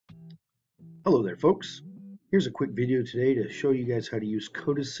Hello there, folks. Here's a quick video today to show you guys how to use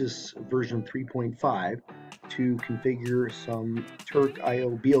CoDeSys version 3.5 to configure some TURCK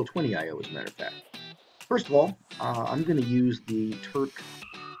BL20 IO, as a matter of fact. First of all, I'm going to use the TURCK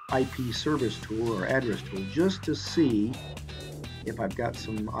IP service tool or address tool just to see if I've got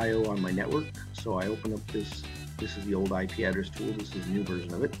some IO on my network. So I open up this is the old IP address tool, this is a new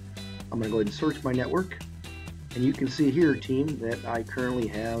version of it. I'm going to go ahead and search my network, and you can see here, team, that I currently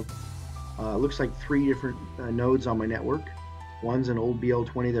have looks like 3 different nodes on my network. One's an old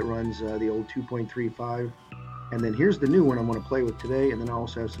BL20 that runs the old 2.35, and then here's the new one I'm going to play with today, and then I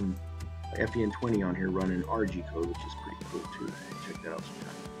also have some FEN20 on here running RG code, which is pretty cool too. Check that out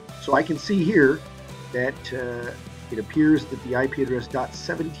sometime. So I can see here that it appears that the IP address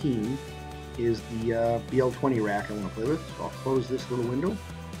 .17 is the BL20 rack I want to play with. So I'll close this little window.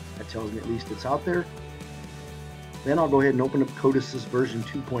 That tells me at least it's out there. Then I'll go ahead and open up CoDeSys version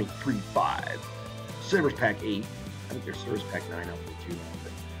 2.35, Service Pack 8. I think there's Service Pack 9 out there too.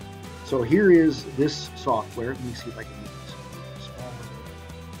 So here is this software. Let me see if I can make this smaller.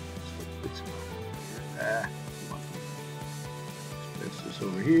 Stretch this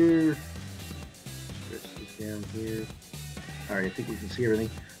over here. Stretch this down here. All right, I think we can see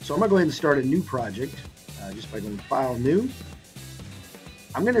everything. So I'm going to go ahead and start a new project just by going to File, New.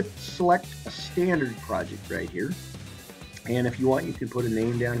 I'm going to select a standard project right here. And if you want, you can put a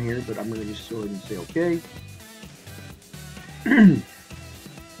name down here, but I'm going to just go ahead and say OK.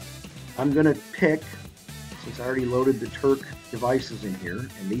 I'm going to pick, since I already loaded the TURCK devices in here,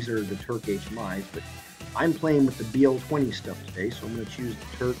 and these are the TURCK HMIs, but I'm playing with the BL20 stuff today, so I'm going to choose the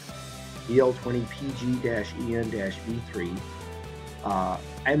TURCK BL20 PG-EN-V3.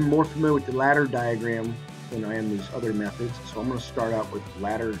 I'm more familiar with the ladder diagram than I am these other methods, so I'm going to start out with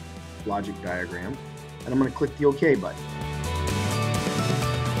ladder logic diagram, and I'm going to click the OK button.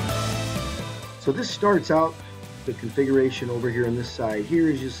 So this starts out the configuration over here on this side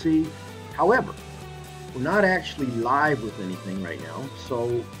here, as you see. However, we're not actually live with anything right now,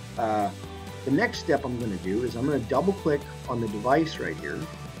 so the next step I'm going to do is I'm going to double click on the device right here,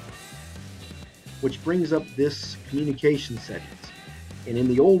 which brings up this communication settings. And in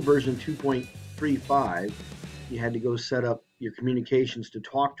the old version 2.35, you had to go set up your communications to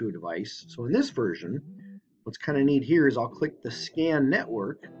talk to a device. So in this version, what's kind of neat here is I'll click the scan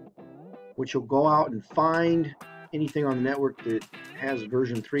network, which will go out and find anything on the network that has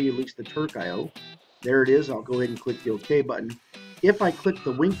version 3, at least the TURCK IO. There it is. I'll go ahead and click the OK button. If I click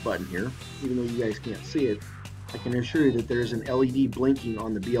the wink button here, even though you guys can't see it, I can assure you that there's an LED blinking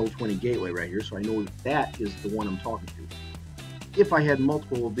on the BL20 gateway right here, so I know that is the one I'm talking to. If I had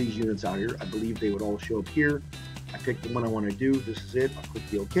multiple of these units out here, I believe they would all show up here. I pick the one I want to do. This is it. I'll click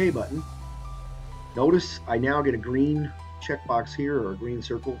the OK button. Notice I now get a green checkbox here, or a green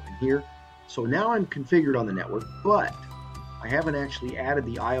circle in here. So now I'm configured on the network, but I haven't actually added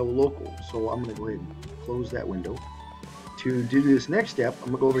the IO local. So I'm going to go ahead and close that window. To do this next step,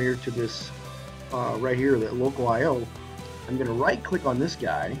 I'm going to go over here to this right here, that local IO. I'm going to right click on this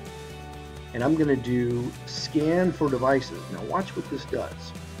guy, and I'm going to do scan for devices. Now watch what this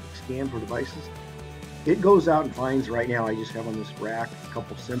does. Scan for devices. It goes out and finds, right now I just have on this rack a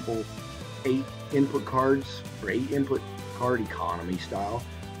couple simple 8 input cards, or 8 input card economy style,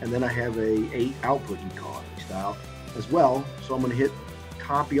 and then I have a 8 output economy style as well. So I'm going to hit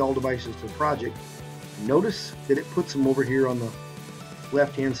copy all devices to the project. Notice that it puts them over here on the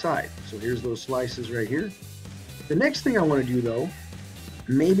left hand side. So here's those slices right here. The next thing I want to do, though,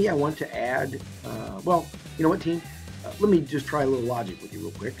 maybe I want to add, well, you know what, team? Let me just try a little logic with you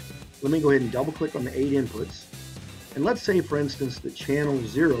real quick. Let me go ahead and double click on the 8 inputs. And let's say, for instance, that channel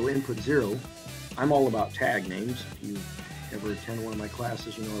 0, input 0, I'm all about tag names. If you ever attend one of my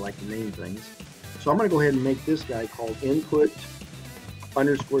classes, you know I like to name things. So I'm going to go ahead and make this guy called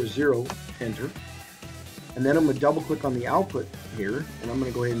input_0, enter. And then I'm going to double click on the output here, and I'm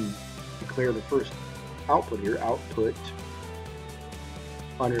going to go ahead and declare the first output here,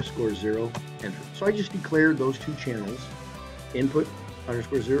 output_0, enter. So I just declared those 2 channels,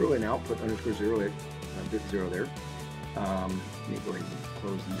 input_0 and output_0 at bit 0 there. Let me go ahead and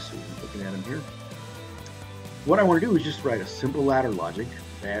close these so we're looking at them here. What I want to do is just write a simple ladder logic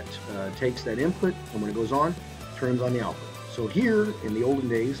that takes that input, and when it goes on, turns on the output. So here, in the olden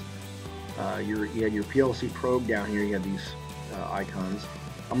days, you had your PLC probe down here, you had these icons.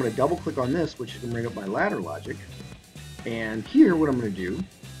 I'm going to double click on this, which is going to bring up my ladder logic. And here, what I'm going to do,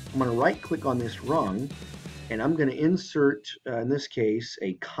 I'm going to right click on this rung, and I'm going to insert, in this case,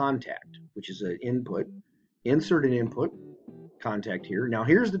 a contact, which is an input. Insert an input contact here. Now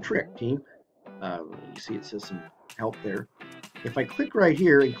here's the trick, team. You see it says some help there. If I click right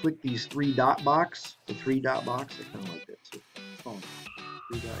here and click these the 3 dot box, I kind of like that. So,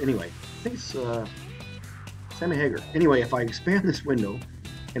 anyway, I think it's Sammy Hager. Anyway, if I expand this window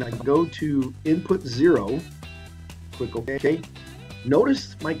and I go to input 0, click OK.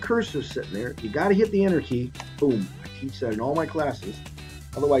 Notice my cursor sitting there. You got to hit the enter key. Boom. I teach that in all my classes.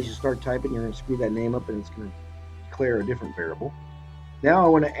 Otherwise, you start typing, you're going to screw that name up, and it's going to declare a different variable. Now I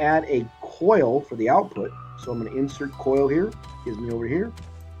want to add a coil for the output. So I'm going to insert coil here. Gives me over here.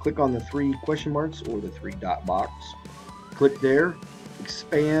 Click on the 3 question marks or the 3 dot box. Click there.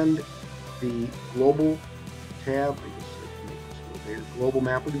 Expand the global tab. I guess I can make this a little bigger. Global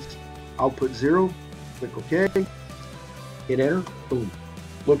mappings. Output 0. Click OK. Hit enter. Boom.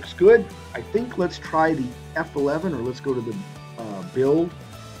 Looks good. I think let's try the F11, or let's go to the build,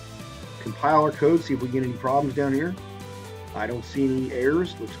 compile our code, see if we get any problems down here. I don't see any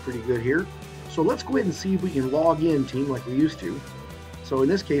errors. Looks pretty good here. So let's go ahead and see if we can log in, team, like we used to. So in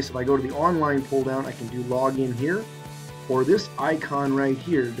this case, if I go to the online pull down, I can do log in here, or this icon right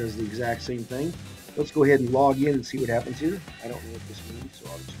here does the exact same thing. Let's go ahead and log in and see what happens here. I don't know what this means, so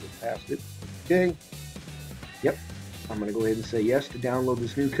I'll just go past it. Okay. Yep. I'm going to go ahead and say yes to download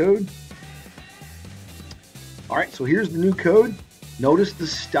this new code. All right, so here's the new code. Notice the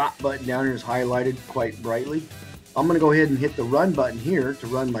stop button down here is highlighted quite brightly. I'm going to go ahead and hit the run button here to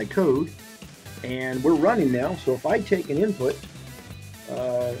run my code. And we're running now. So if I take an input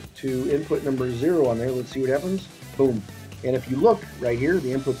to input number 0 on there, let's see what happens. Boom. And if you look right here,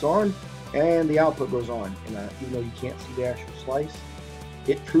 the input's on and the output goes on. And even though you can't see the actual slice,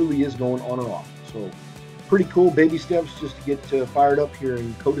 it truly is going on or off. So pretty cool baby steps just to get fired up here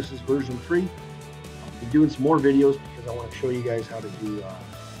in CoDeSys version 3. I'll be doing some more videos because I want to show you guys how to do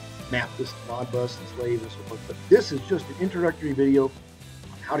map this to Modbus and slave and so forth. But this is just an introductory video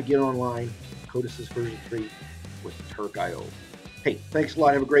on how to get online CoDeSys version 3 with TURCK.io. Hey, thanks a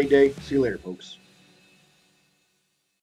lot. Have a great day. See you later, folks.